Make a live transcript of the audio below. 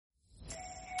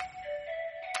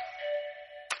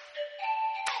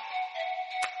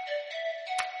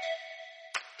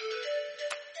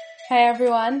Hi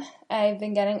everyone, I've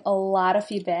been getting a lot of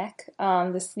feedback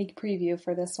on the sneak preview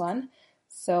for this one,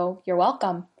 so you're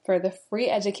welcome for the free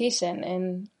education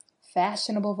in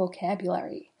fashionable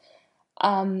vocabulary.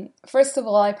 First of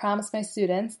all, I promised my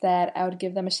students that I would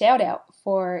give them a shout out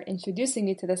for introducing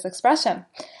me to this expression.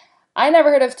 I never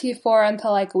heard of T4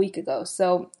 until like a week ago,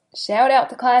 so shout out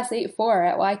to Class 8-4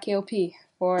 at YKOP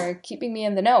for keeping me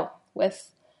in the know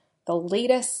with the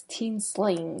latest teen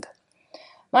slang.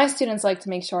 My students like to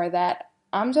make sure that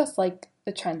I'm just like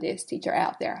the trendiest teacher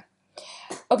out there.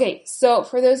 Okay, so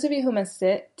for those of you who missed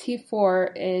it,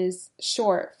 T4 is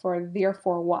short for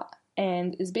therefore what,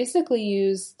 and is basically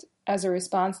used as a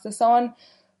response to someone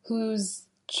who's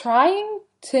trying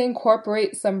to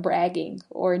incorporate some bragging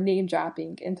or name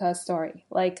dropping into a story.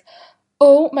 Like,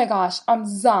 oh my gosh, I'm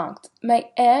zonked. My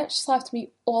aunt just left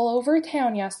me all over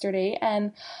town yesterday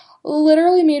and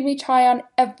literally made me try on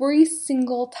every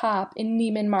single top in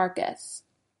Neiman Marcus.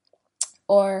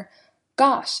 Or,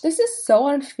 gosh, this is so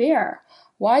unfair.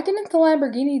 Why didn't the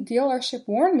Lamborghini dealership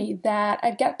warn me that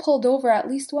I'd get pulled over at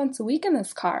least once a week in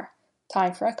this car?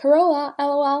 Time for a Corolla,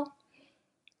 lol.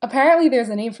 Apparently there's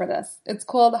a name for this. It's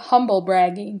called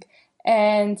Humblebragging,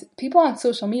 and people on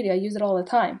social media use it all the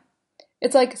time.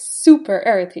 It's like super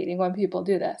irritating when people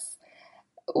do this.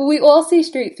 We all see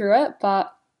straight through it,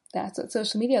 but that's what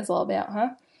social media is all about, huh?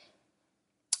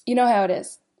 You know how it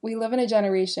is. We live in a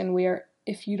generation where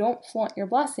if you don't flaunt your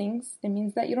blessings, it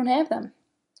means that you don't have them,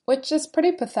 which is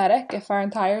pretty pathetic if our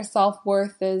entire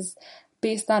self-worth is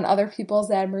based on other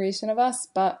people's admiration of us,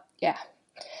 but yeah.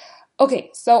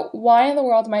 Okay, so why in the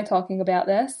world am I talking about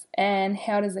this, and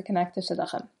how does it connect to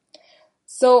shidduchim?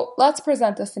 So let's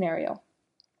present a scenario.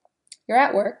 You're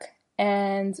at work,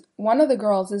 and one of the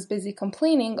girls is busy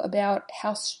complaining about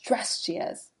how stressed she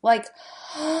is. Like,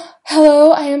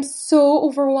 hello, I am so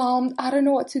overwhelmed. I don't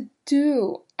know what to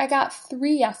do. I got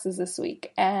 3 yeses this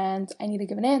week, and I need to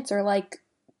give an answer, like,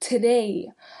 today.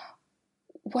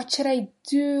 What should I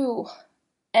do?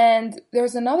 And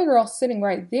there's another girl sitting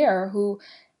right there who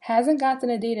hasn't gotten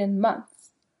a date in months.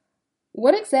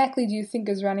 What exactly do you think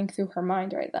is running through her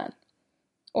mind right then?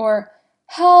 Or,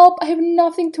 help, I have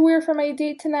nothing to wear for my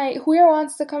date tonight. Who here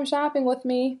wants to come shopping with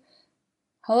me?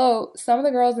 Hello, some of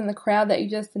the girls in the crowd that you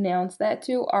just announced that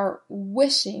to are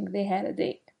wishing they had a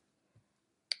date.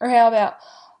 Or how about,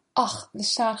 ugh, the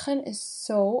shadchan is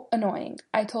so annoying.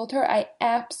 I told her I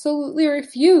absolutely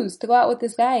refuse to go out with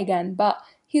this guy again, but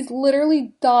he's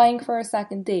literally dying for a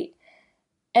second date.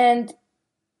 And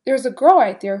there's a girl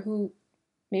right there who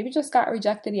maybe just got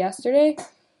rejected yesterday.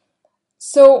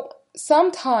 So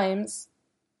sometimes,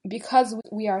 because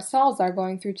we ourselves are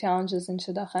going through challenges in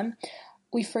shidduchim,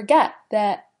 we forget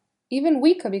that even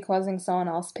we could be causing someone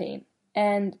else pain.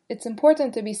 And it's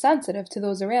important to be sensitive to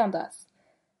those around us.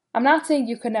 I'm not saying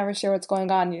you could never share what's going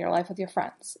on in your life with your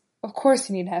friends. Of course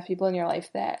you need to have people in your life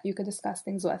that you could discuss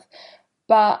things with.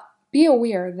 But be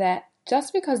aware that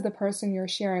just because the person you're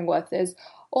sharing with is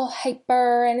all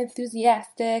hyper and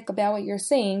enthusiastic about what you're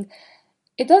saying,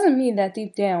 it doesn't mean that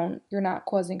deep down you're not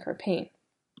causing her pain.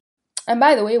 And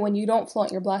by the way, when you don't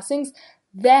flaunt your blessings,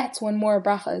 that's when more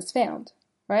bracha is found,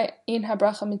 right? In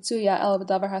ha-bracha mitzuya el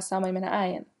b'davar hasamay min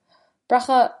ha'ayin.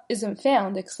 Bracha isn't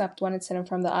found except when it's hidden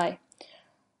from the eye.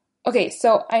 Okay,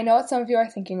 so I know what some of you are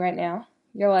thinking right now.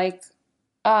 You're like,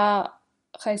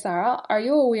 Chaisara, are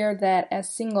you aware that as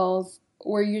singles,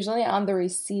 we're usually on the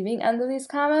receiving end of these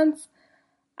comments?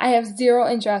 I have zero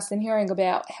interest in hearing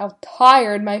about how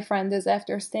tired my friend is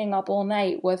after staying up all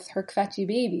night with her kvetchy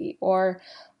baby, or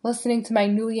listening to my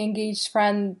newly engaged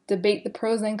friend debate the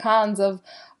pros and cons of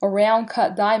a round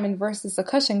cut diamond versus a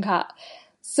cushion cut.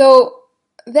 So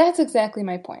that's exactly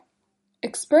my point.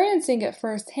 Experiencing it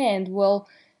firsthand will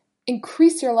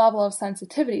increase your level of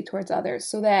sensitivity towards others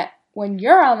so that when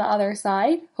you're on the other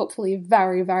side, hopefully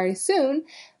very, very soon,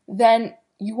 then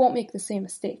you won't make the same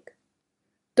mistake.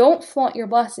 Don't flaunt your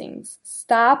blessings.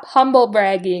 Stop humble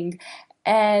bragging,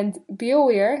 and be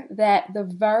aware that the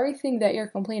very thing that you're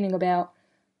complaining about,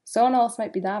 someone else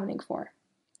might be davening for.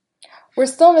 We're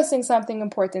still missing something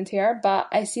important here, but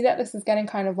I see that this is getting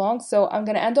kind of long, so I'm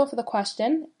going to end off with a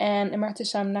question, and in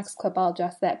Hashem, next clip I'll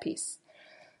address that piece.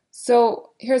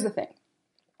 So here's the thing.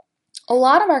 A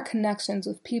lot of our connections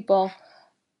with people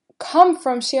come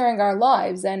from sharing our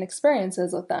lives and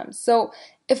experiences with them. So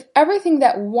if everything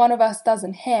that one of us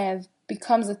doesn't have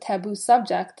becomes a taboo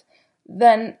subject,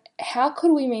 then how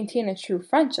could we maintain a true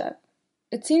friendship?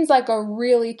 It seems like a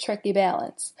really tricky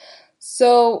balance.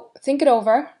 So think it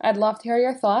over. I'd love to hear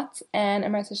your thoughts, and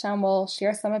Emret Hashem will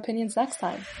share some opinions next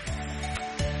time.